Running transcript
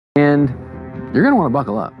And you're going to want to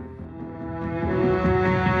buckle up.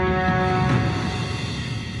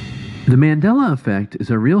 The Mandela effect is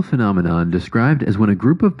a real phenomenon described as when a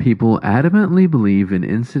group of people adamantly believe an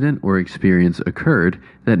incident or experience occurred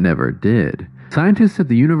that never did. Scientists at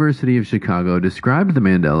the University of Chicago described the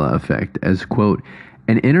Mandela effect as, quote,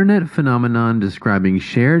 an internet phenomenon describing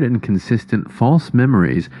shared and consistent false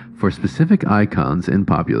memories for specific icons in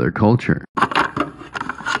popular culture.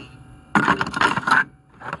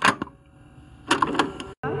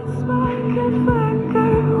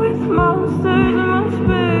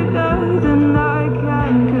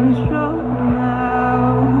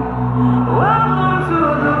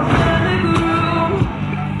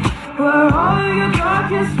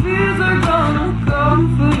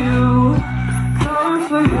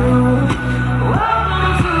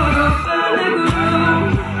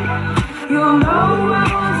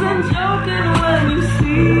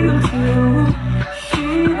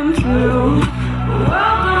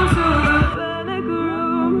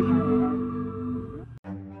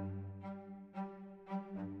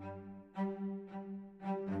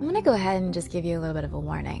 I'm gonna go ahead and just give you a little bit of a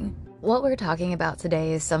warning. What we're talking about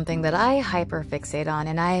today is something that I hyperfixate on,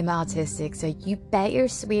 and I am autistic, so you bet your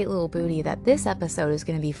sweet little booty that this episode is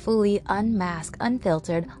gonna be fully unmasked,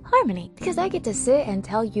 unfiltered harmony. Because I get to sit and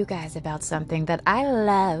tell you guys about something that I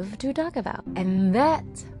love to talk about. And that,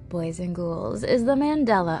 boys and ghouls, is the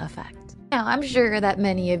Mandela effect. Now, I'm sure that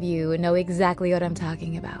many of you know exactly what I'm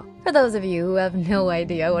talking about. For those of you who have no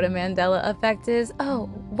idea what a Mandela effect is, oh,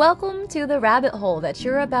 welcome to the rabbit hole that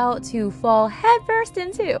you're about to fall headfirst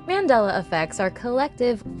into. Mandela effects are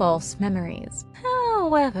collective false memories.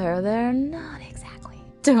 However, they're not exactly.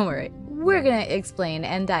 Don't worry, we're gonna explain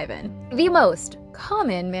and dive in. The most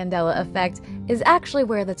common Mandela effect is actually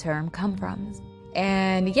where the term comes from.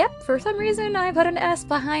 And yep, for some reason I put an S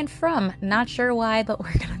behind from. Not sure why, but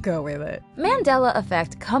we're gonna go with it. Mandela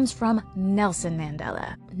effect comes from Nelson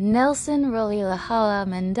Mandela. Nelson Rolihlahla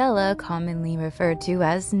Mandela, commonly referred to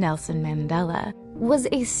as Nelson Mandela, was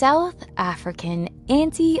a South African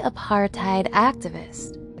anti-apartheid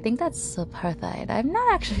activist. I think that's apartheid. I'm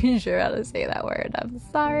not actually sure how to say that word. I'm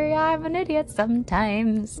sorry, I'm an idiot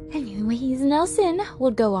sometimes. Anyways, Nelson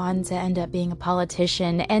would go on to end up being a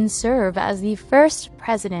politician and serve as the first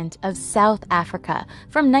president of South Africa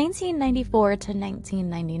from 1994 to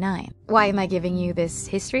 1999. Why am I giving you this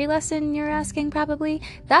history lesson, you're asking probably?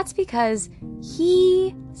 That's because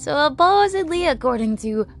he supposedly, according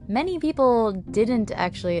to many people, didn't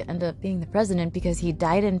actually end up being the president because he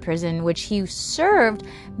died in prison, which he served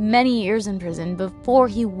many years in prison before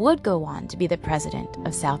he would go on to be the president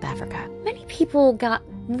of South Africa. Many people got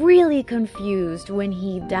really confused when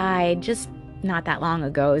he died just not that long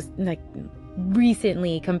ago, like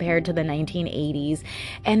recently compared to the 1980s,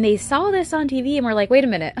 and they saw this on TV and were like, wait a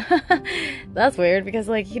minute, that's weird because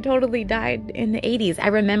like he totally died in the 80s. I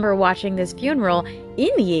remember watching this funeral in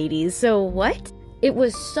the 80s, so what? It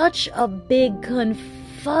was such a big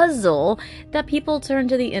confuzzle that people turned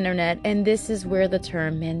to the internet, and this is where the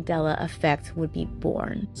term Mandela effect would be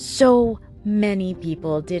born. So many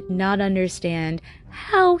people did not understand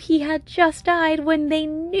how he had just died when they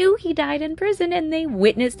knew he died in prison and they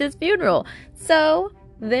witnessed his funeral. So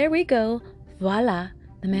there we go. Voila,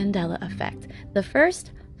 the Mandela effect. The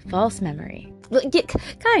first false memory. Yeah,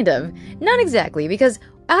 kind of. Not exactly, because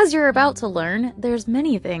as you're about to learn, there's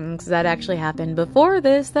many things that actually happened before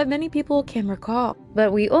this that many people can recall,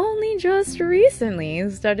 but we only just recently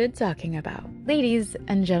started talking about. Ladies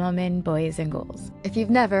and gentlemen, boys and girls, if you've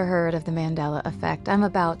never heard of the Mandela effect, I'm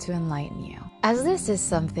about to enlighten you. As this is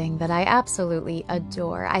something that I absolutely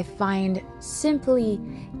adore, I find simply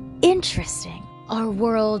interesting. Our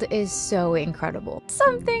world is so incredible.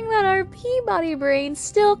 Something that our Peabody brain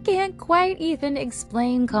still can't quite even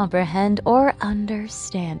explain, comprehend, or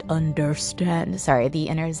understand. Sorry, the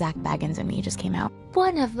inner Zach Baggins in me just came out.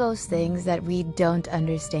 One of those things that we don't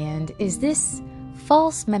understand is this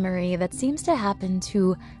false memory that seems to happen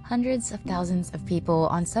to hundreds of thousands of people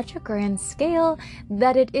on such a grand scale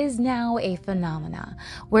that it is now a phenomena,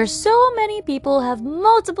 where so many people have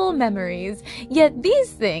multiple memories, yet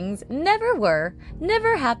these things never were,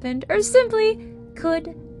 never happened, or simply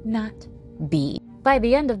could not be. By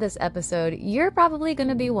the end of this episode, you're probably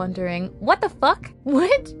gonna be wondering, what the fuck?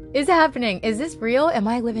 What is happening? Is this real? Am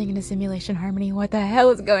I living in a simulation harmony? What the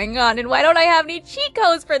hell is going on? And why don't I have any cheat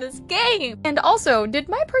codes for this game? And also, did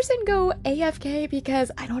my person go AFK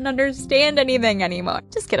because I don't understand anything anymore?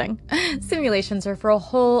 Just kidding. Simulations are for a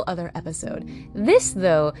whole other episode. This,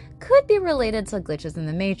 though, could be related to glitches in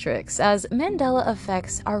the Matrix, as Mandela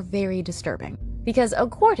effects are very disturbing. Because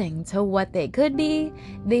according to what they could be,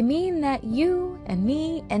 they mean that you and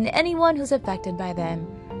me and anyone who's affected by them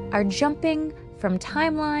are jumping from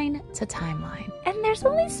timeline to timeline. And there's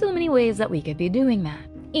only so many ways that we could be doing that.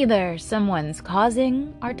 Either someone's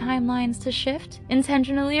causing our timelines to shift,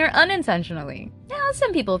 intentionally or unintentionally. Now,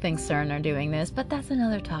 some people think CERN are doing this, but that's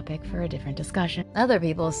another topic for a different discussion. Other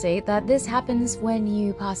people state that this happens when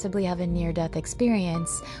you possibly have a near-death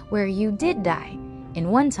experience where you did die.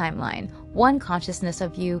 In one timeline, one consciousness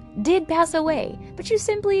of you did pass away, but you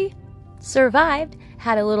simply survived,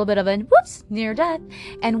 had a little bit of a whoops near death,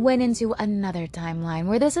 and went into another timeline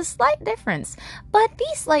where there's a slight difference. But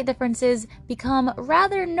these slight differences become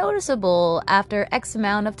rather noticeable after X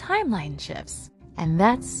amount of timeline shifts. And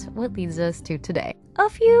that's what leads us to today. A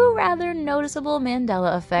few rather noticeable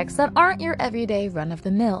Mandela effects that aren't your everyday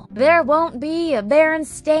run-of-the-mill. There won't be a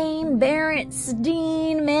Berenstain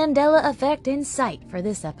Mandela effect in sight for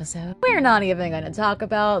this episode. We're not even going to talk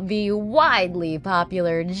about the widely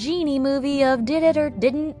popular genie movie of Did It or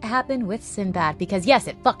Didn't Happen with Sinbad, because yes,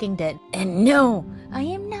 it fucking did. And no, I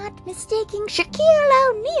am not mistaking Shaquille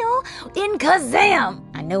O'Neal in Kazam!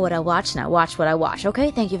 I know what I watched and I watched what I watched,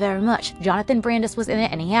 okay? Thank you very much. Jonathan Brandis was in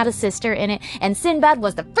it and he had a sister in it, and Sinbad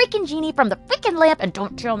was the freaking genie from the freaking lamp, and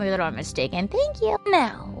don't tell me that I'm mistaken. Thank you.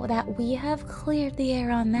 Now that we have cleared the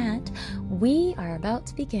air on that, we are about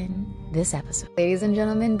to begin this episode. Ladies and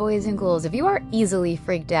gentlemen, boys and ghouls, if you are easily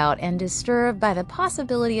freaked out and disturbed by the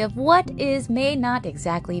possibility of what is may not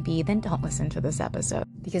exactly be, then don't listen to this episode.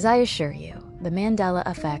 Because I assure you, the Mandela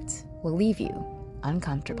effect will leave you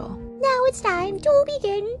uncomfortable. Now it's time to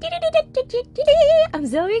begin. I'm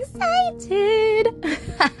so excited.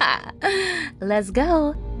 Let's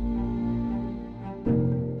go.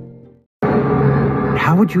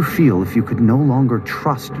 How would you feel if you could no longer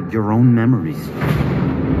trust your own memories?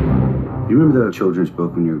 You remember the children's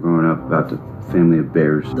book when you were growing up about the family of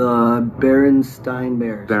bears? The Berenstain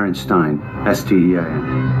Bears. Berenstain,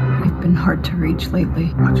 S-T-E-I-N. We've been hard to reach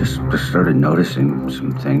lately. I just started noticing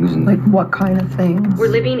some things and... Like what kind of things? We're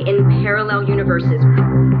living in parallel universes.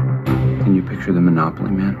 Can you picture the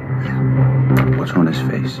Monopoly Man? Yeah. What's on his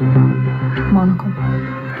face? Monocle.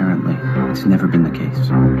 Apparently, it's never been the case.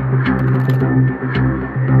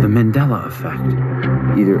 The Mandela effect.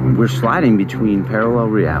 Either we're sliding between parallel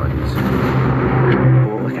realities,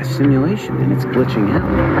 or like a simulation, and it's glitching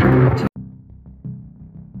out.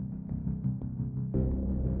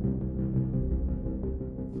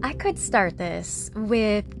 I could start this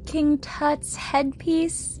with King Tut's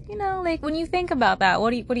headpiece. You know, like when you think about that,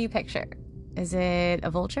 what do you picture? Is it a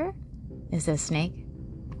vulture? Is it a snake?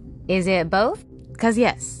 Is it both? Because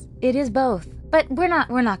yes, it is both. But we're not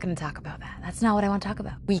going to talk about that. That's not what I want to talk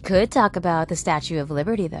about. We could talk about the Statue of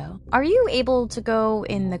Liberty, though. Are you able to go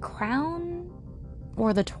in the crown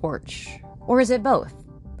or the torch? Or is it both?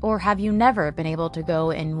 Or have you never been able to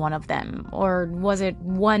go in one of them? Or was it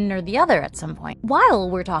one or the other at some point? While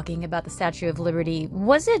we're talking about the Statue of Liberty,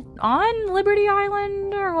 was it on Liberty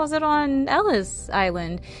Island or was it on Ellis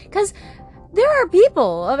Island? Because there are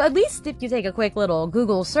people, at least if you take a quick little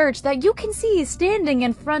Google search, that you can see standing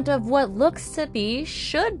in front of what looks to be,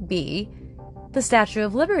 should be, the Statue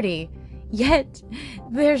of Liberty. Yet,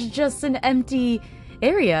 there's just an empty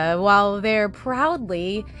area while they're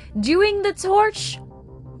proudly doing the torch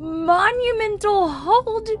monumental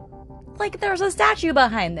hold. Like there's a statue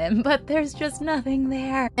behind them, but there's just nothing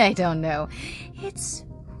there. I don't know. It's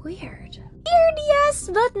weird. Weird, yes,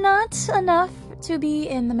 but not enough to be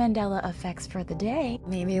in the Mandela effects for the day.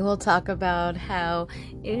 Maybe we'll talk about how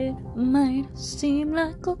it might seem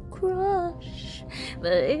like a crush,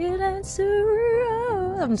 but it ain't so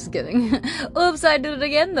wrong. I'm just kidding. Oops, I did it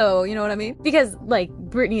again though, you know what I mean? Because, like,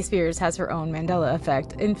 Britney Spears has her own Mandela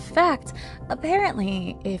effect. In fact,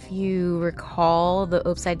 apparently, if you recall the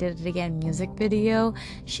Oops, I Did It Again music video,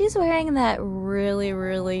 she's wearing that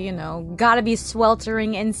really, you know, gotta be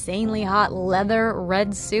sweltering, insanely hot leather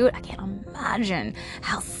red suit. I can't imagine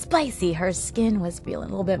how spicy her skin was feeling.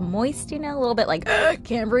 A little bit moist, you know, a little bit like,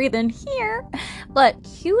 can't breathe in here. But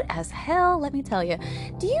cute as hell, let me tell you.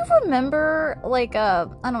 Do you remember, like, I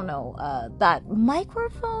don't know, that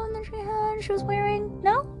microphone that she was wearing?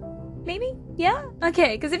 No? Maybe? Yeah?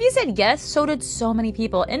 Okay, because if you said yes, so did so many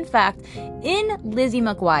people. In fact, in Lizzie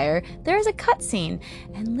McGuire, there's a cutscene,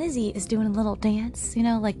 and Lizzie is doing a little dance, you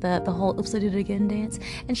know, like the whole Oops, I Did It Again dance,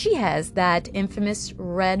 and she has that infamous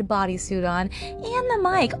red bodysuit on, and the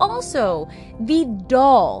mic. Also, the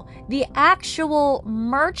doll, the actual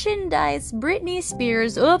merchandise Britney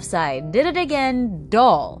Spears Oops, I Did It Again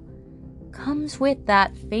doll comes with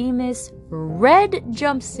that famous red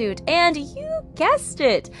jumpsuit, and you guessed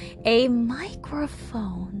it, a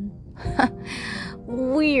microphone.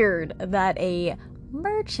 Weird that a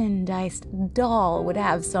merchandised doll would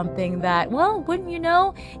have something that, well, wouldn't you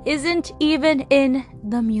know, isn't even in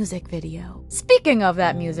the music video. Speaking of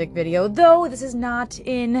that music video, though this is not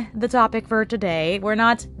in the topic for today, we're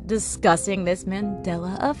not discussing this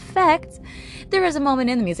Mandela effect, there is a moment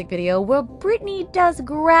in the music video where Britney does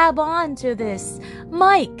grab onto this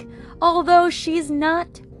mic, although she's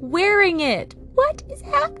not wearing it. What is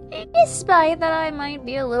happening? Despite that I might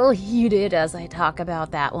be a little heated as I talk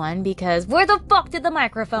about that one, because where the fuck did the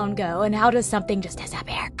microphone go and how does something just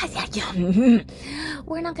disappear?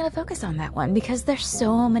 We're not gonna focus on that one because there's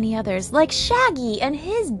so many others, like Shaggy and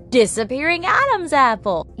his disappearing Adam's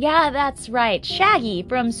apple. Yeah, that's right, Shaggy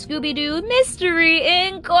from Scooby-Doo Mystery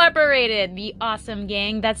Incorporated, the awesome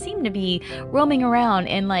gang that seemed to be roaming around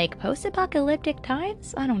in like post-apocalyptic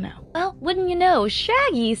times? I don't know. Well, wouldn't you know,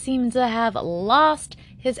 Shaggy seemed to have lost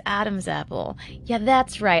his Adam's apple. Yeah,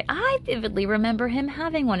 that's right. I vividly remember him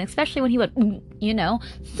having one, especially when he would, you know,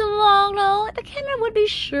 swallow. The camera would be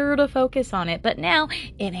sure to focus on it, but now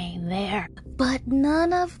it ain't there. But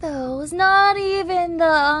none of those, not even the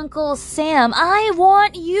Uncle Sam. I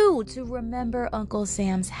want you to remember Uncle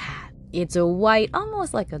Sam's hat. It's a white,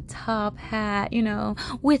 almost like a top hat, you know,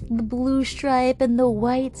 with the blue stripe and the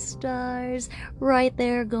white stars right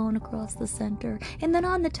there going across the center. And then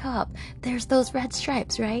on the top, there's those red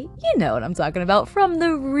stripes, right? You know what I'm talking about from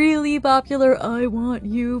the really popular I Want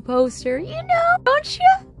You poster. You know, don't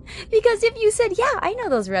you? Because if you said, yeah, I know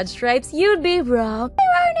those red stripes, you'd be wrong.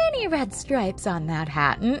 There aren't any red stripes on that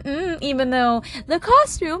hat. Even though the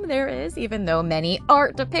costume there is, even though many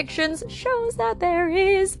art depictions shows that there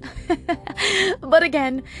is. But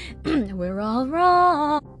again, we're all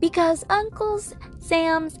wrong. Because Uncle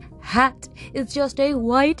Sam's hat is just a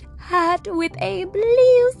white hat with a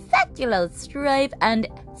blue cellulose stripe and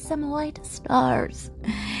some white stars.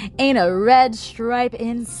 Ain't a red stripe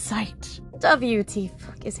in sight. WT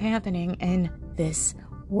fuck is happening in this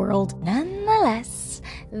world. Nonetheless,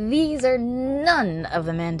 these are none of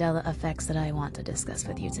the Mandela effects that I want to discuss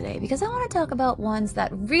with you today, because I want to talk about ones that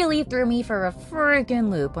really threw me for a freaking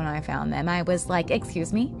loop when I found them. I was like,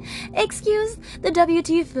 excuse me? Excuse the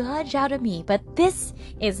WT fudge out of me, but this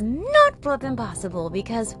is not flippin' possible,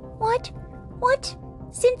 because what?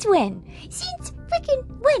 Since when? Since freaking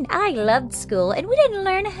when? I loved school and we didn't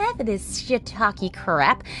learn half of this shit-talky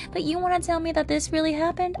crap. But you want to tell me that this really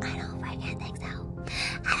happened? I don't freaking think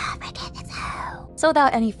so. So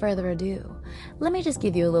without any further ado, let me just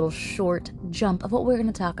give you a little short jump of what we're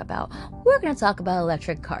going to talk about. We're going to talk about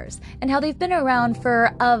electric cars and how they've been around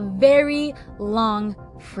for a very long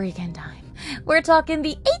freaking time. We're talking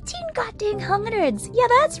the 18 goddamn hundreds. Yeah,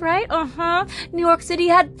 that's right. New York City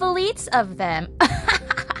had fleets of them.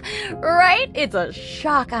 Right? It's a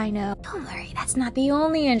shock, I know. Don't worry, that's not the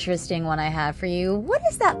only interesting one I have for you. What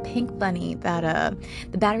is that pink bunny that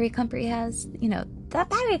the battery company has? You know, that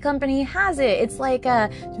battery company has it. It's like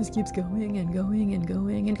just keeps going and going and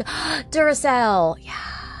going and Duracell. Yeah.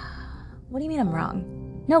 What do you mean I'm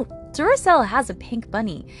wrong? No, Duracell has a pink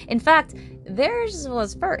bunny. In fact, theirs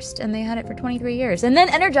was first, and they had it for 23 years. And then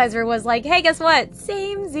Energizer was like, hey, guess what?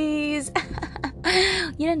 Samesies.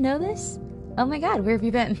 You didn't know this? Oh my god, where have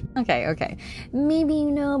you been? Okay. Maybe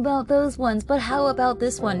you know about those ones, but how about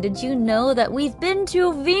this one? Did you know that we've been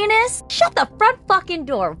to Venus? Shut the front fucking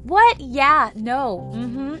door. What? Yeah, no.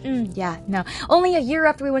 Yeah, no. Only a year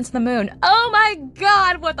after we went to the moon. Oh my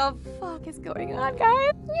god, what the fuck is going on,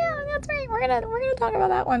 guys? Yeah, that's right. We're gonna talk about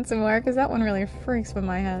that one some more, because that one really freaks with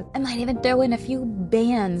my head. I might even throw in a few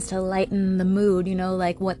bands to lighten the mood, you know,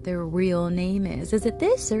 like what their real name is. Is it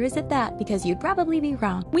this or is it that? Because you'd probably be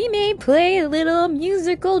wrong. We may play a little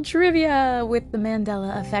musical trivia with the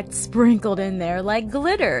Mandela effect sprinkled in there like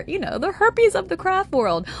glitter. You know, the herpes of the craft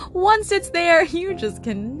world. Once it's there, you just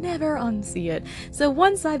can never unsee it. So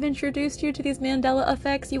once I've introduced you to these Mandela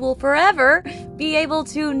effects, you will forever be able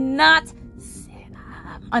to not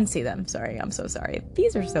unsee them. Sorry, I'm so sorry.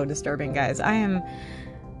 These are so disturbing, guys. I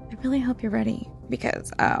really hope you're ready,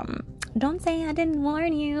 because don't say I didn't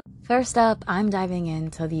warn you. First up, I'm diving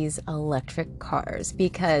into these electric cars,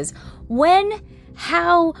 because when,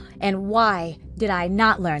 how, and why did I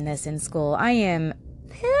not learn this in school? I am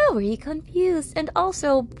very confused, and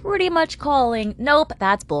also pretty much calling, nope,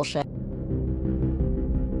 that's bullshit.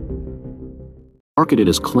 Marketed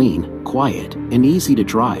as clean, quiet, and easy to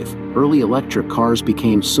drive, early electric cars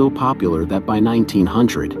became so popular that by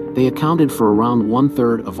 1900, they accounted for around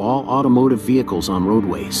 1/3 of all automotive vehicles on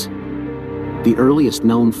roadways. The earliest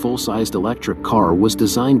known full-sized electric car was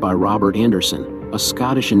designed by Robert Anderson, a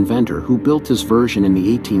Scottish inventor who built his version in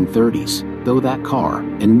the 1830s, though that car,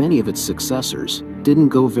 and many of its successors, didn't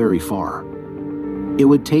go very far. It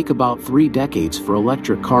would take about 3 decades for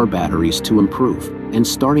electric car batteries to improve, and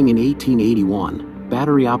starting in 1881,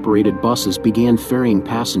 battery-operated buses began ferrying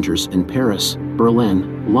passengers in Paris,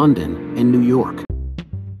 Berlin, London, and New York.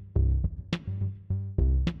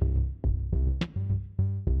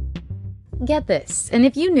 Get this, and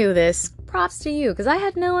if you knew this, props to you, because I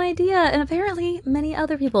had no idea, and apparently many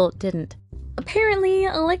other people didn't. Apparently,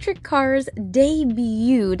 electric cars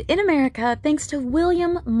debuted in America thanks to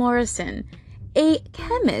William Morrison, a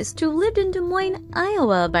chemist who lived in Des Moines,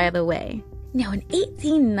 Iowa, by the way. Now, in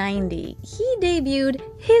 1890, he debuted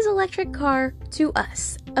his electric car to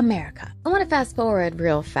us, America. I want to fast forward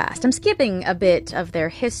real fast. I'm skipping a bit of their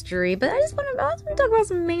history, but I just want to talk about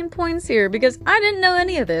some main points here because I didn't know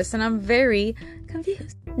any of this and I'm very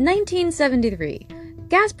confused. 1973.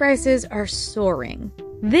 Gas prices are soaring.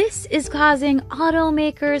 This is causing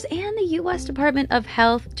automakers and the U.S. Department of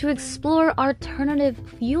Health to explore alternative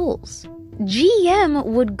fuels. GM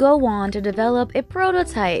would go on to develop a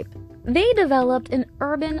prototype. They developed an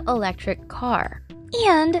urban electric car.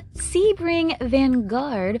 And Sebring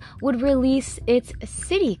Vanguard would release its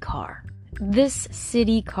city car. This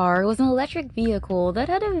city car was an electric vehicle that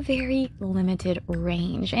had a very limited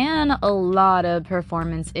range and a lot of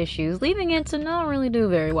performance issues, leaving it to not really do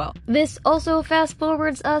very well. This also fast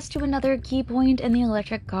forwards us to another key point in the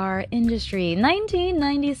electric car industry,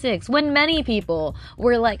 1996, when many people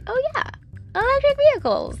were like, oh yeah, electric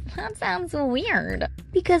vehicles, that sounds weird.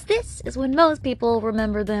 Because this is when most people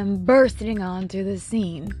remember them bursting onto the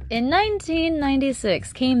scene. In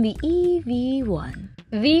 1996 came the EV1,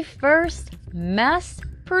 the first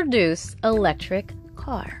mass-produced electric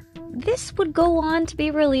car. This would go on to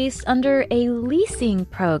be released under a leasing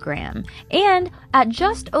program and at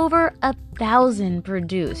just over 1,000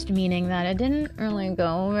 produced, meaning that it didn't really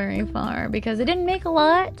go very far because it didn't make a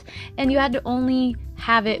lot and you had to only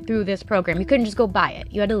have it through this program. You couldn't just go buy it.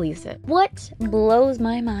 You had to lease it. What blows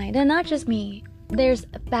my mind, and not just me, there's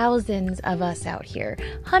thousands of us out here,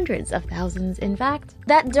 hundreds of thousands in fact,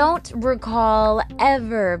 that don't recall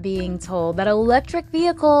ever being told that electric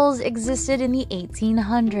vehicles existed in the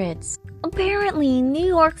 1800s. Apparently, New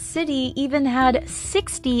York City even had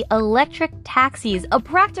 60 electric taxis, a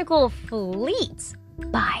practical fleet.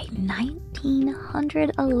 By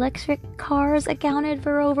 1900, electric cars accounted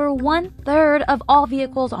for over 1/3 of all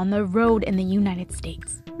vehicles on the road in the United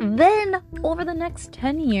States. Then, over the next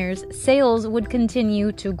 10 years, sales would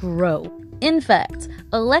continue to grow. In fact,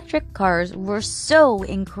 electric cars were so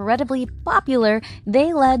incredibly popular,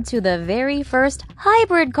 they led to the very first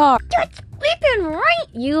hybrid car. You're sleeping right,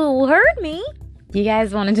 you heard me. You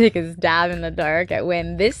guys want to take a stab in the dark at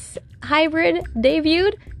when this hybrid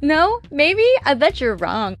debuted? No? Maybe? I bet you're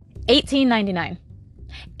wrong. 1899.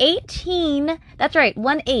 That's right,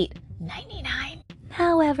 1899.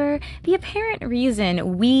 However, the apparent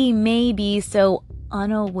reason we may be so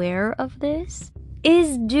unaware of this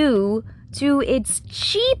is due to its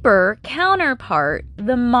cheaper counterpart,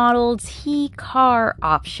 the Model T car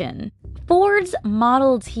option. Ford's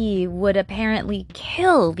Model T would apparently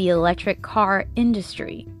kill the electric car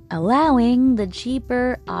industry, allowing the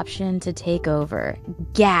cheaper option to take over,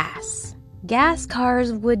 gas. Gas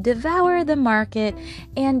cars would devour the market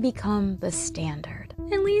and become the standard.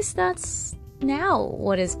 At least that's now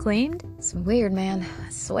what is claimed. It's weird, man. I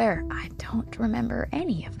swear, I don't remember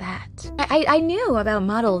any of that. I knew about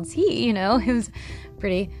Model T, you know, it was a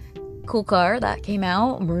pretty cool car that came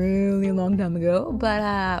out really long time ago,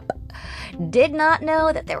 but did not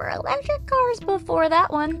know that there were electric cars before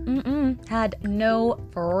that one. Had no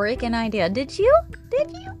freaking idea. Did you?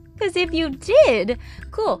 Because if you did,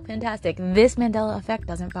 cool, fantastic. This Mandela effect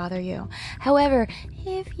doesn't bother you. However,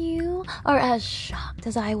 if you are as shocked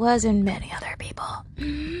as I was and many other people,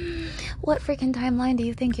 what freaking timeline do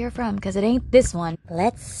you think you're from? Because it ain't this one.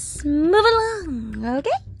 Let's move along,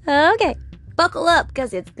 okay? Okay. Buckle up,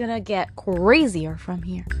 because it's gonna get crazier from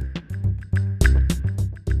here.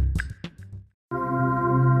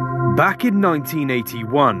 Back in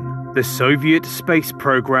 1981, the Soviet space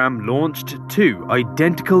program launched 2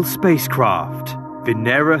 identical spacecraft,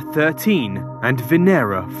 Venera 13 and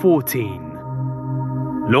Venera 14.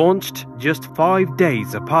 Launched just 5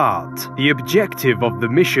 days apart, the objective of the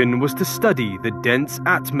mission was to study the dense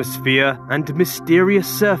atmosphere and mysterious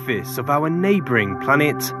surface of our neighboring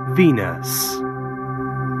planet, Venus.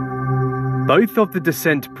 Both of the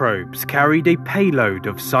descent probes carried a payload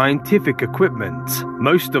of scientific equipment,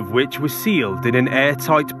 most of which was sealed in an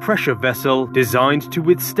airtight pressure vessel designed to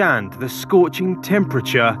withstand the scorching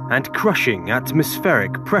temperature and crushing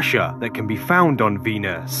atmospheric pressure that can be found on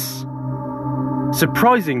Venus.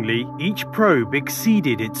 Surprisingly, each probe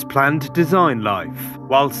exceeded its planned design life,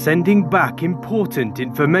 while sending back important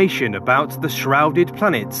information about the shrouded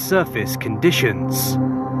planet's surface conditions.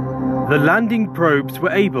 The landing probes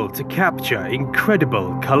were able to capture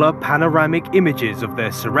incredible color panoramic images of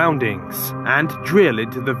their surroundings and drill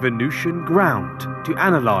into the Venusian ground to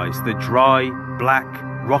analyze the dry, black,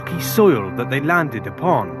 rocky soil that they landed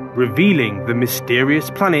upon, revealing the mysterious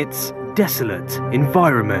planet's desolate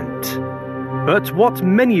environment. But what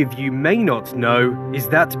many of you may not know is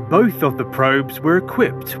that both of the probes were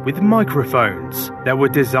equipped with microphones that were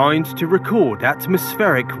designed to record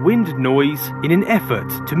atmospheric wind noise in an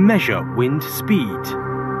effort to measure wind speed.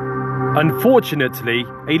 Unfortunately,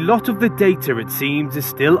 a lot of the data, it seems, is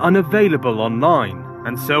still unavailable online,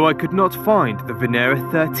 and so I could not find the Venera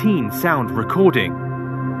 13 sound recording.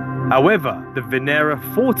 However, the Venera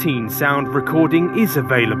 14 sound recording is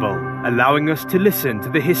available, allowing us to listen to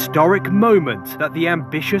the historic moment that the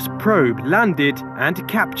ambitious probe landed and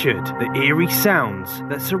captured the eerie sounds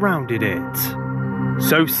that surrounded it.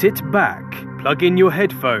 So sit back, plug in your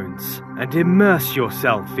headphones, and immerse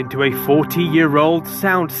yourself into a 40-year-old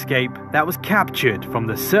soundscape that was captured from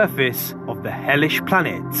the surface of the hellish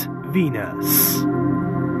planet Venus.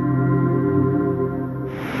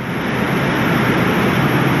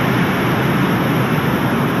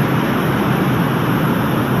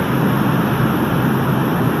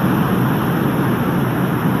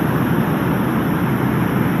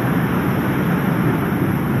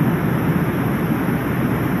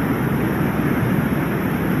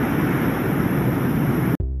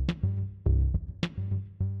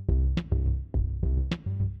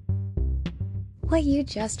 What you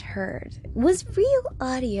just heard was real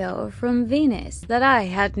audio from Venus that I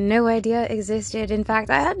had no idea existed. In fact,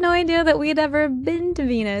 I had no idea that we'd ever been to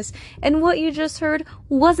Venus. And what you just heard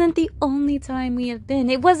wasn't the only time we have been.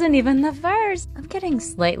 It wasn't even the first. I'm getting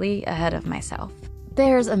slightly ahead of myself.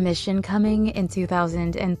 There's a mission coming in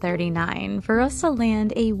 2039 for us to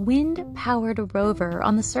land a wind-powered rover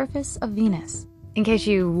on the surface of Venus. In case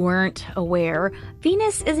you weren't aware,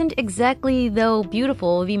 Venus isn't exactly, though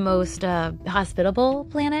beautiful, the most hospitable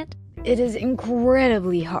planet. It is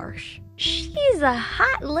incredibly harsh. She's a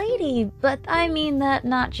hot lady, but I mean that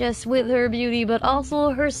not just with her beauty, but also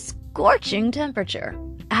her scorching temperature.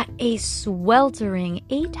 At a sweltering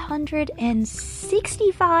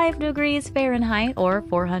 865 degrees Fahrenheit, or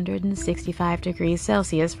 465 degrees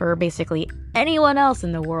Celsius for basically anyone else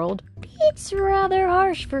in the world, it's rather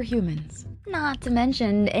harsh for humans. Not to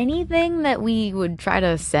mention, anything that we would try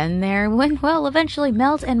to send there would, well, eventually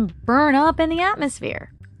melt and burn up in the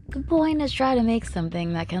atmosphere. The point is try to make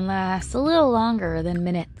something that can last a little longer than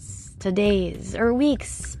minutes to days or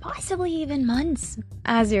weeks, possibly even months.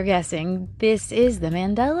 As you're guessing, this is the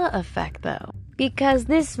Mandela effect, though, because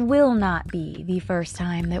this will not be the first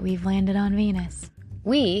time that we've landed on Venus.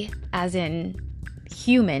 We, as in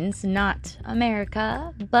humans, not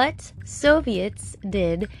America, but Soviets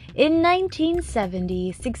did in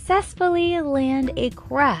 1970 successfully land a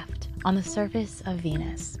craft on the surface of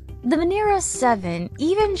Venus. The Venera 7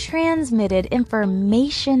 even transmitted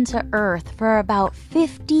information to Earth for about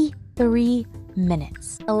 53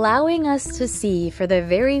 minutes, allowing us to see for the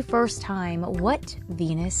very first time what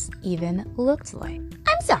Venus even looked like.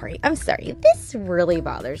 I'm sorry, this really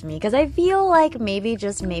bothers me because I feel like maybe,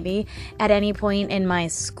 just maybe, at any point in my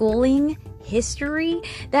schooling history,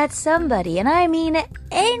 that somebody, and I mean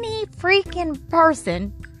any freaking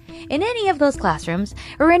person, in any of those classrooms,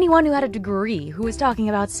 or anyone who had a degree who was talking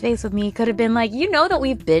about space with me could have been like, you know that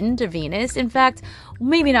we've been to Venus. In fact,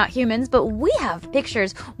 maybe not humans, but we have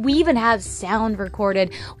pictures. We even have sound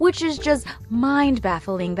recorded, which is just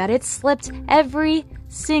mind-baffling that it slipped every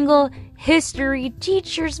single history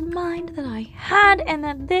teacher's mind that I had, and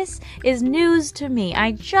that this is news to me.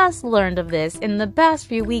 I just learned of this in the past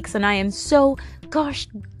few weeks, and I am so gosh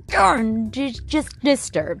darn just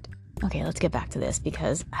disturbed. Okay, let's get back to this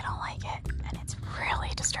because I don't like it, and it's really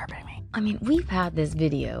disturbing me. I mean, we've had this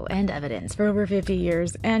video and evidence for over 50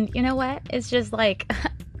 years, and you know what? It's just like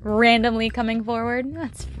randomly coming forward.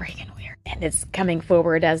 That's freaking weird. And it's coming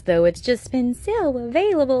forward as though it's just been so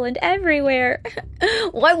available and everywhere.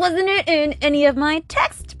 Why wasn't it in any of my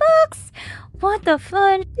textbooks? What the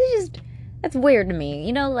fun? That's weird to me.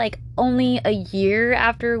 You know, like only a year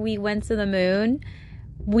after we went to the moon,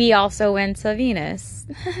 we also went to Venus.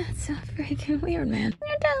 That's so freaking weird, man.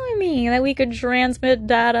 You're telling me that we could transmit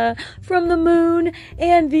data from the moon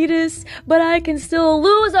and Venus, but I can still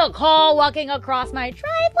lose a call walking across my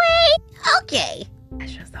driveway? Okay.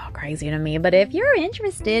 That's just all crazy to me, but if you're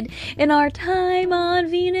interested in our time on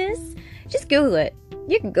Venus, just Google it.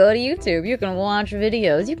 You can go to YouTube, you can watch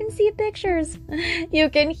videos, you can see pictures, you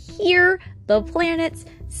can hear the planet's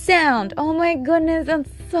sound. Oh my goodness, that's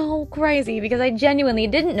so crazy because I genuinely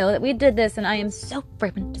didn't know that we did this and I am so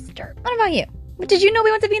freaking disturbed. What about you? Did you know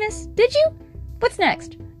we went to Venus? Did you? What's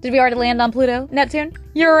next? Did we already land on Pluto, Neptune,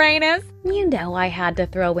 Uranus? You know I had to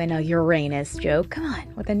throw in a Uranus joke. Come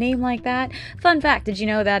on, with a name like that. Fun fact, did you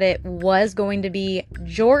know that it was going to be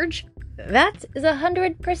George? That is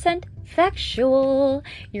 100% factual.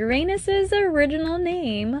 Uranus's original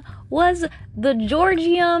name was the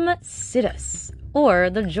Georgium Sidus, or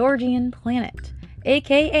the Georgian planet,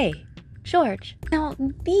 aka George. Now,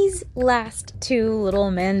 these last two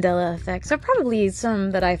little Mandela effects are probably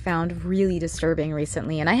some that I found really disturbing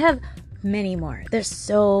recently, and I have many more. There's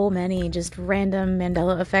so many just random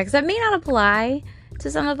Mandela effects that may not apply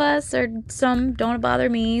to some of us, or some don't bother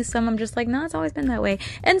me, some I'm just like, no, it's always been that way.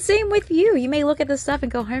 And same with you. You may look at this stuff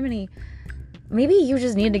and go, Harmony, maybe you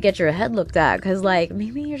just need to get your head looked at, because, like,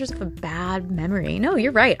 maybe you're just a bad memory. No,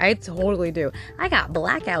 you're right. I totally do. I got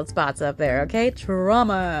blackout spots up there, okay?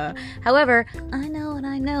 Trauma. However, I know what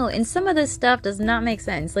I know, and some of this stuff does not make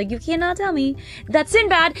sense. Like, you cannot tell me that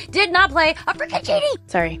Sinbad did not play a freaking genie.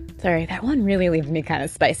 Sorry. That one really leaves me kind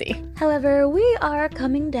of spicy. However, we are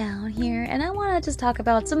coming down here, and I want to just talk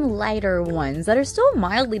about some lighter ones that are still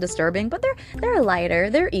mildly disturbing, but they're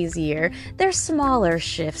lighter, they're easier, they're smaller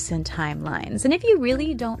shifts in timelines. And if you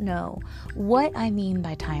really don't know what I mean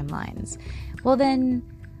by timelines, well then,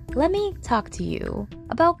 let me talk to you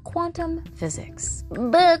about quantum physics.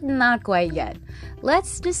 But not quite yet.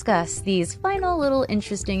 Let's discuss these final little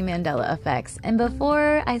interesting Mandela effects. And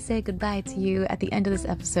before I say goodbye to you at the end of this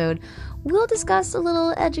episode, we'll discuss a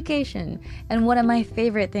little education and one of my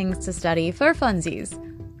favorite things to study for funsies: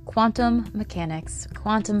 quantum mechanics,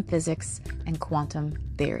 quantum physics, and quantum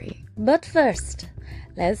theory. But first,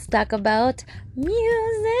 let's talk about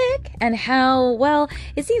music and how, well,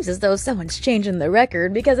 it seems as though someone's changing the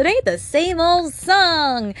record because it ain't the same old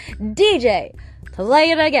song. DJ,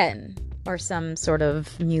 play it again. Or some sort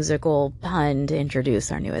of musical pun to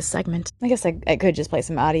introduce our newest segment. I guess I could just play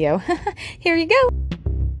some audio. Here you go.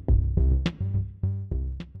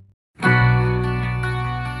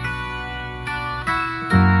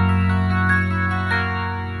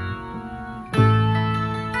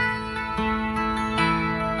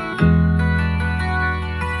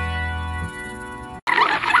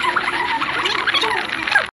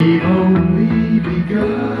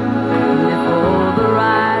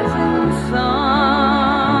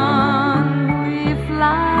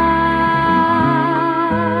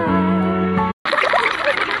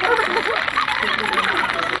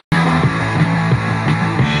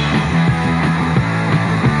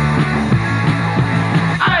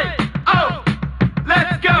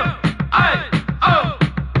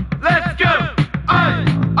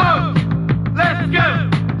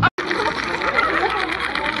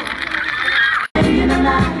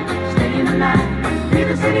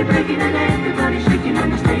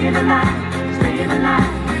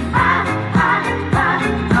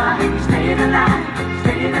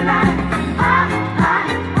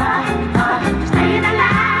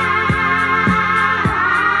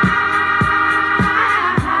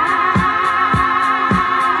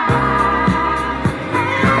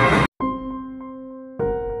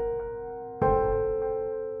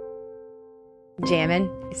 Jamming,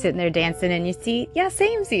 sitting there dancing in your seat. Yeah,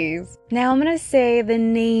 samesies. Now I'm gonna say the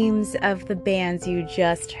names of the bands you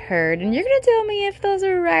just heard, and you're gonna tell me if those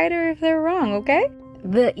are right or if they're wrong, okay?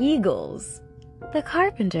 The Eagles, the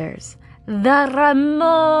Carpenters, the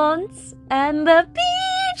Ramones, and the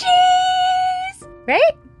Bee Gees.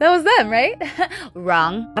 Right? That was them, right?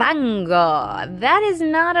 Wrong. Rango. That is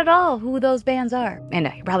not at all who those bands are.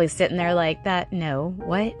 And you're probably sitting there like that. No.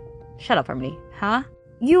 What? Shut up, Harmony. Huh?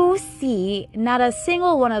 You see, not a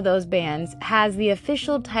single one of those bands has the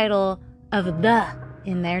official title of "the"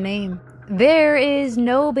 in their name. There is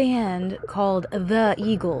no band called the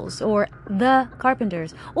Eagles, or the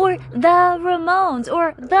Carpenters, or the Ramones,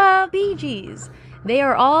 or the Bee Gees. They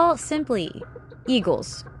are all simply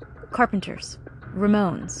Eagles, Carpenters,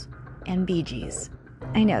 Ramones, and Bee Gees.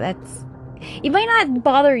 I know, it might not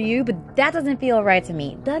bother you, but that doesn't feel right to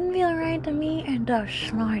me. Doesn't feel right to me in the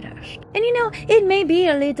slightest. And you know, it may be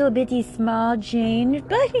a little bitty small change,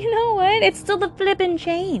 but you know what? It's still the flippin'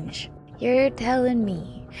 change. You're telling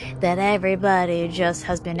me that everybody just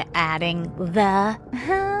has been adding the?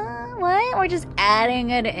 Huh? What? We're just adding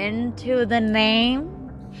it into the name?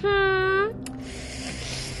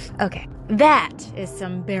 Okay. That is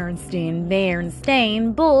some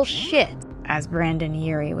Berenstain bullshit. as Brandon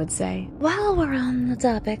Urie would say. While we're on the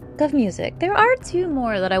topic of music, there are two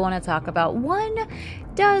more that I want to talk about. One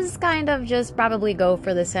does kind of just probably go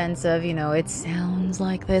for the sense of, it sounds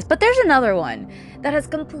like this. But there's another one that has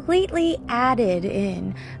completely added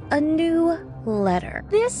in a new letter.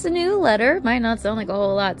 This new letter might not sound like a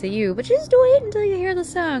whole lot to you, but just wait until you hear the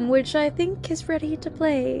song, which I think is ready to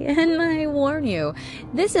play. And I warn you,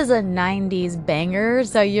 this is a 90s banger,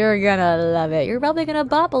 so you're gonna love it. You're probably gonna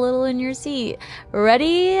bop a little in your seat.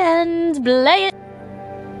 Ready and play it!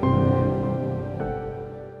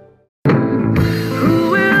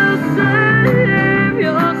 Who will save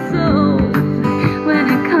your soul when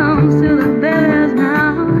it comes to the bears now?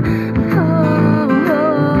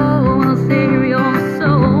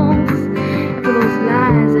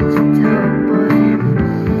 Lies that you tell, boy.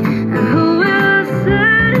 And who will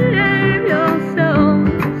save your souls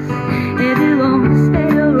if you won't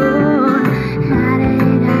stay alone?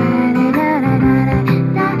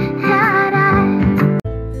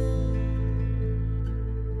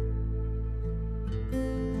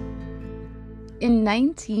 In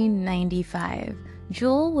 1995,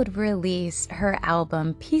 Jewel would release her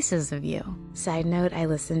album Pieces of You. Side note, I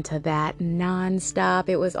listened to that non-stop.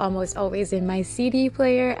 It was almost always in my CD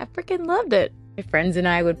player. I freaking loved it. My friends and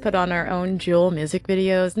I would put on our own Jewel music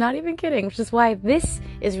videos, not even kidding, which is why this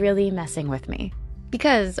is really messing with me.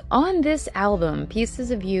 Because on this album,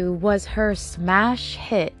 Pieces of You was her smash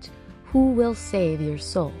hit, Who Will Save Your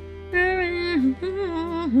Soul?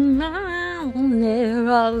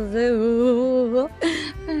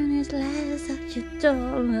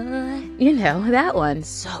 You know, that one,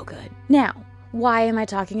 so good. Now, why am I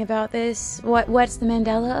talking about this? What's the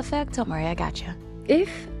Mandela effect? Don't worry, I got you. If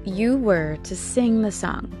you were to sing the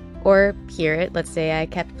song, or hear it, let's say I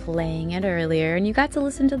kept playing it earlier, and you got to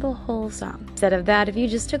listen to the whole song. Instead of that, if you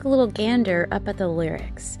just took a little gander up at the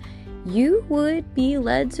lyrics, you would be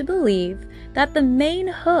led to believe that the main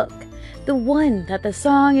hook, the one that the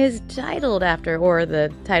song is titled after, or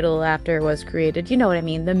the title after was created, you know what I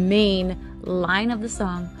mean, the main line of the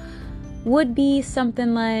song would be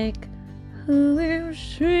something like, who will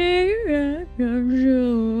save your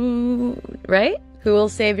soul? Right? Who will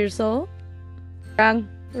save your soul? Wrong.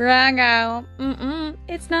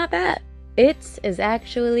 It's not that. It is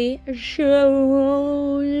actually shows.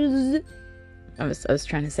 I was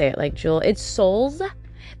trying to say it like Jewel. It's souls.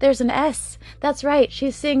 There's an S. That's right. She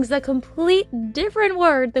sings a complete different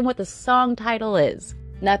word than what the song title is.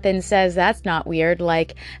 Nothing says that's not weird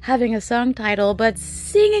like having a song title but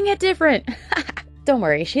singing it different. Don't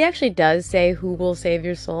worry. She actually does say who will save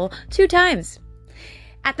your soul 2 times.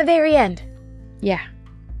 At the very end. Yeah.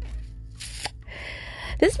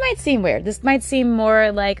 This might seem weird. This might seem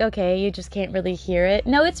more like, okay, you just can't really hear it.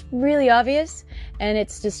 No, it's really obvious, and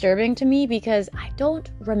it's disturbing to me because I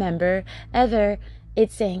don't remember ever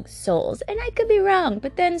it saying souls. And I could be wrong,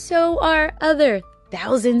 but then so are other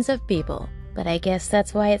thousands of people. But I guess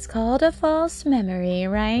that's why it's called a false memory,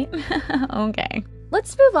 right? Okay.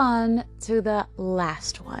 Let's move on to the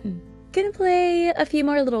last one. Gonna play a few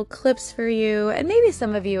more little clips for you, and maybe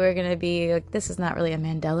some of you are gonna be like, this is not really a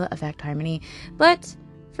Mandela effect harmony, but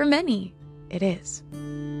for many, it is.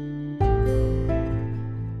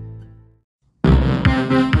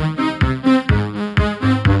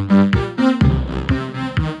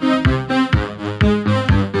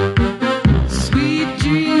 Sweet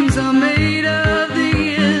dreams are made of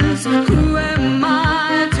these. Who am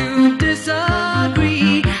I to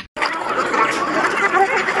disagree?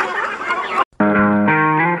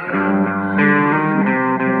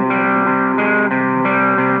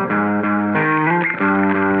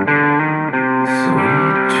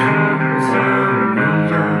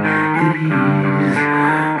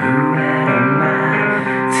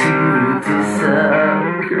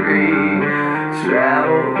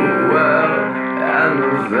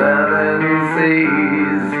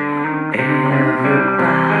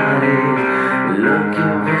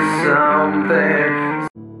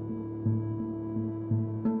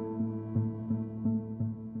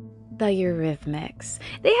 The Eurythmics.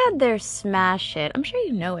 They had their smash hit. I'm sure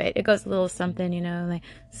you know it. It goes a little something, you know, like,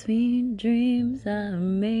 sweet dreams are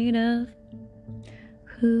made of.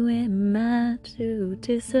 Who am I to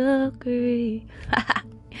disagree?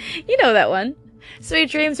 You know that one. Sweet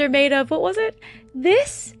dreams are made of, what was it?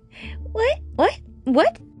 This? What?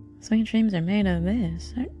 Sweet dreams are made of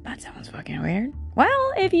this. That sounds fucking weird.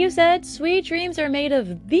 Well, if you said sweet dreams are made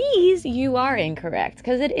of these, you are incorrect,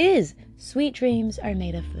 because it is. Sweet dreams are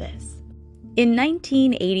made of this. In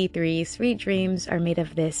 1983, Sweet Dreams Are Made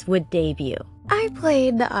of This would debut. I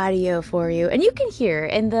played the audio for you, and you can hear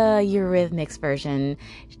in the Eurythmics version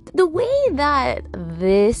the way that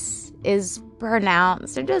this is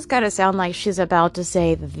pronounced. It does kind of sound like she's about to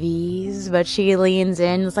say these, but she leans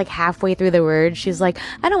in. It's like halfway through the word. She's like,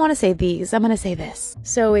 I don't want to say these. I'm going to say this.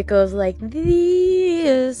 So it goes like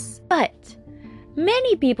these. But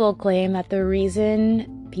many people claim that the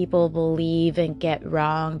reason people believe and get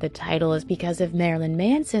wrong the title is because of Marilyn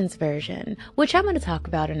Manson's version, which I'm going to talk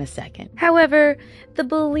about in a second. However, the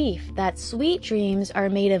belief that Sweet Dreams Are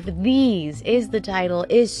Made of These is the title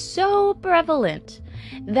is so prevalent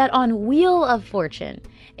that on Wheel of Fortune,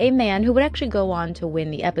 a man who would actually go on to win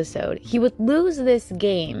the episode, he would lose this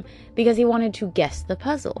game because he wanted to guess the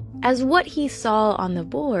puzzle, as what he saw on the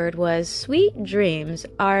board was Sweet Dreams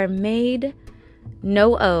Are Made.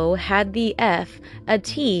 No O, had the F, a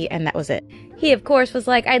T, and that was it. He, of course, was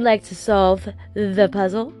like, I'd like to solve the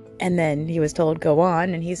puzzle. And then he was told, go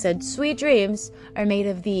on, and he said, sweet dreams are made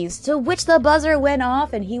of these, to which the buzzer went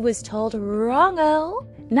off, and he was told, wrong-o.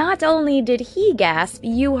 Not only did he gasp,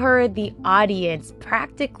 you heard the audience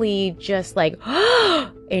practically just like,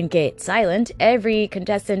 and get silent. Every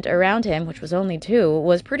contestant around him, which was only 2,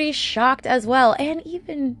 was pretty shocked as well, and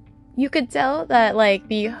even you could tell that, like,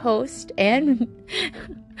 the host and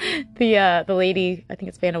the lady, I think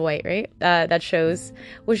it's Vanna White, right? That shows,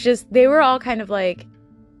 was just, they were all kind of like,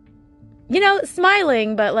 you know,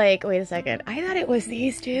 smiling, but like, wait a second, I thought it was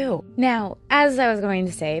these two. Now, as I was going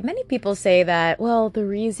to say, many people say that, well, the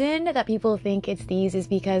reason that people think it's these is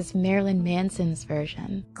because Marilyn Manson's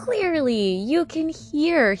version. Clearly, you can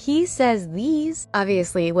hear he says these.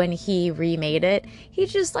 Obviously, when he remade it, he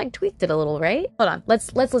just like tweaked it a little, right? Hold on,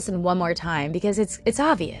 let's listen one more time because it's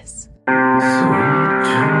obvious.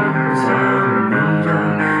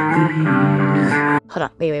 Hold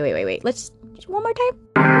on, wait. Let's one more time.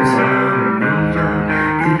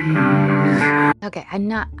 Okay, I'm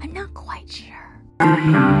not quite sure.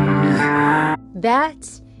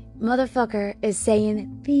 That motherfucker is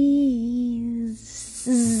saying these.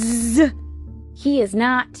 He is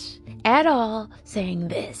not at all saying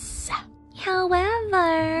this.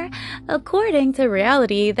 However, according to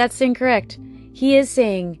reality, that's incorrect. He is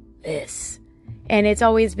saying this. And it's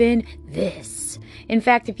always been this. In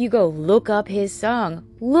fact, if you go look up his song,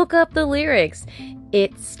 look up the lyrics,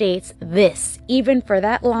 it states this, even for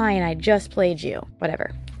that line I just played you.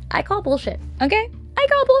 Whatever. I call bullshit, okay? I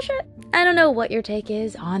call bullshit. I don't know what your take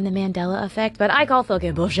is on the Mandela effect, but I call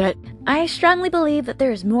fucking bullshit. I strongly believe that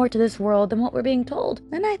there is more to this world than what we're being told,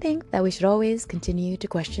 and I think that we should always continue to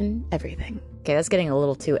question everything. Okay, that's getting a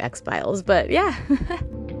little too X-Files, but yeah.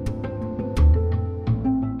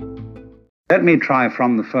 Let me try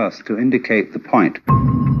from the first to indicate the point.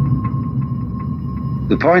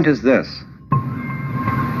 The point is this,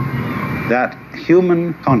 that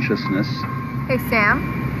human consciousness... Hey, Sam.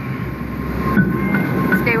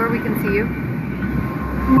 Stay where we can see you.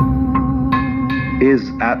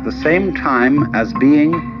 ...is at the same time as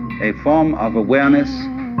being a form of awareness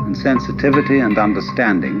and sensitivity and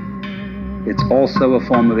understanding, it's also a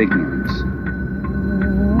form of ignorance.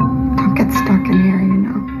 Don't get stuck in here, you know.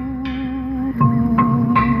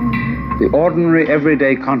 The ordinary,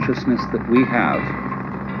 everyday consciousness that we have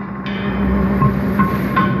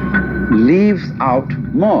leaves out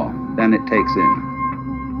more than it takes in.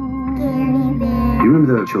 You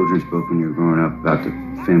remember the children's book when you were growing up about the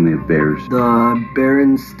family of bears? The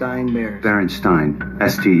Berenstain Bears. Berenstain,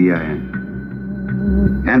 S-T-E-I-N.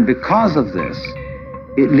 And because of this,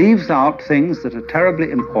 it leaves out things that are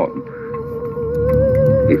terribly important.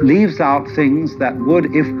 It leaves out things that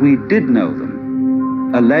would, if we did know them,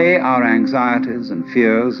 allay our anxieties and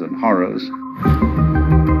fears and horrors.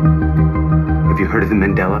 Have you heard of the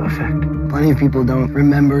Mandela effect? Plenty of people don't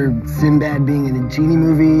remember Sinbad being in a genie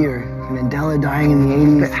movie or Mandela dying in the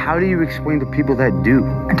 80s. But how do you explain to people that do?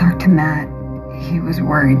 I talked to Matt. He was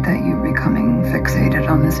worried that you're becoming fixated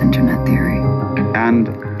on this internet theory. And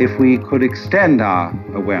if we could extend our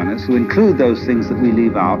awareness to include those things that we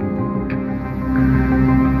leave out,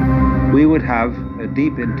 we would have a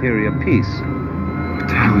deep interior peace. What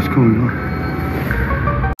the hell is going on?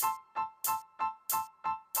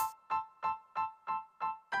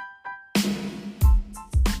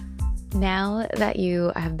 Now that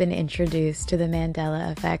you have been introduced to the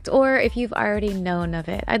Mandela effect, or if you've already known of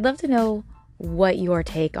it, I'd love to know what your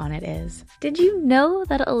take on it is. Did you know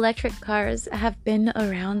that electric cars have been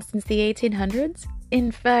around since the 1800s?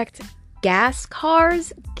 In fact, gas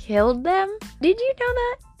cars killed them? Did you know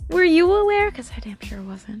that? Were you aware? Because I damn sure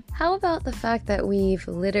wasn't. How about the fact that we've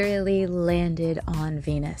literally landed on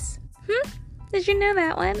Venus? Did you know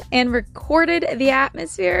that one? And recorded the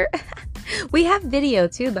atmosphere? We have video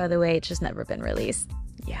too, by the way. It's just never been released.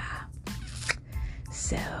 Yeah.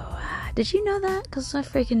 So, Did you know that? Because I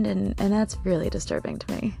freaking didn't, and that's really disturbing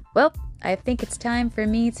to me. Well, I think it's time for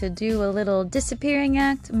me to do a little disappearing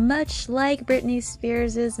act, much like Britney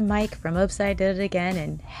Spears' Mike from Upside did it again,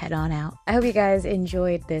 and head on out. I hope you guys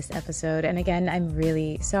enjoyed this episode, and again, I'm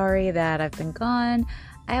really sorry that I've been gone.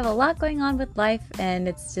 I have a lot going on with life, and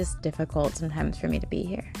it's just difficult sometimes for me to be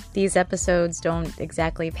here. These episodes don't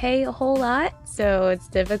exactly pay a whole lot, so it's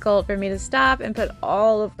difficult for me to stop and put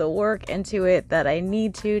all of the work into it that I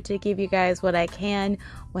need to give you guys what I can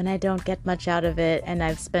when I don't get much out of it and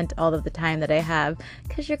I've spent all of the time that I have,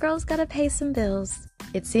 because your girl's gotta pay some bills.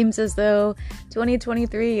 It seems as though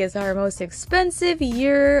 2023 is our most expensive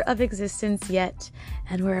year of existence yet,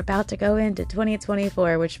 and we're about to go into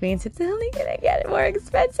 2024, which means it's only gonna get more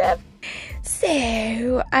expensive.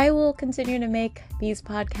 So I will continue to make these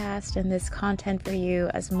podcasts and this content for you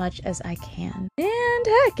as much as I can. And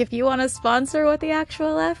heck, if you want to sponsor What the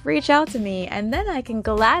Actual F, reach out to me, and then I can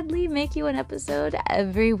gladly make you an episode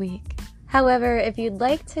every week. However, if you'd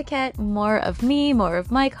like to get more of me, more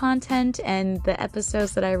of my content, and the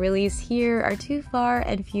episodes that I release here are too far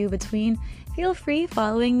and few between, feel free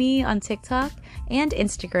following me on TikTok and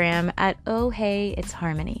Instagram at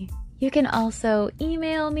ohheyitsharmony. You can also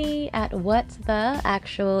email me at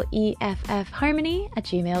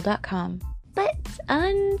whattheactualeffharmony@gmail.com. But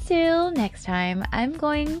until next time, I'm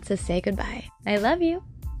going to say goodbye. I love you,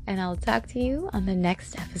 and I'll talk to you on the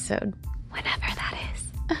next episode, whenever that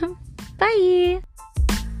is. Bye!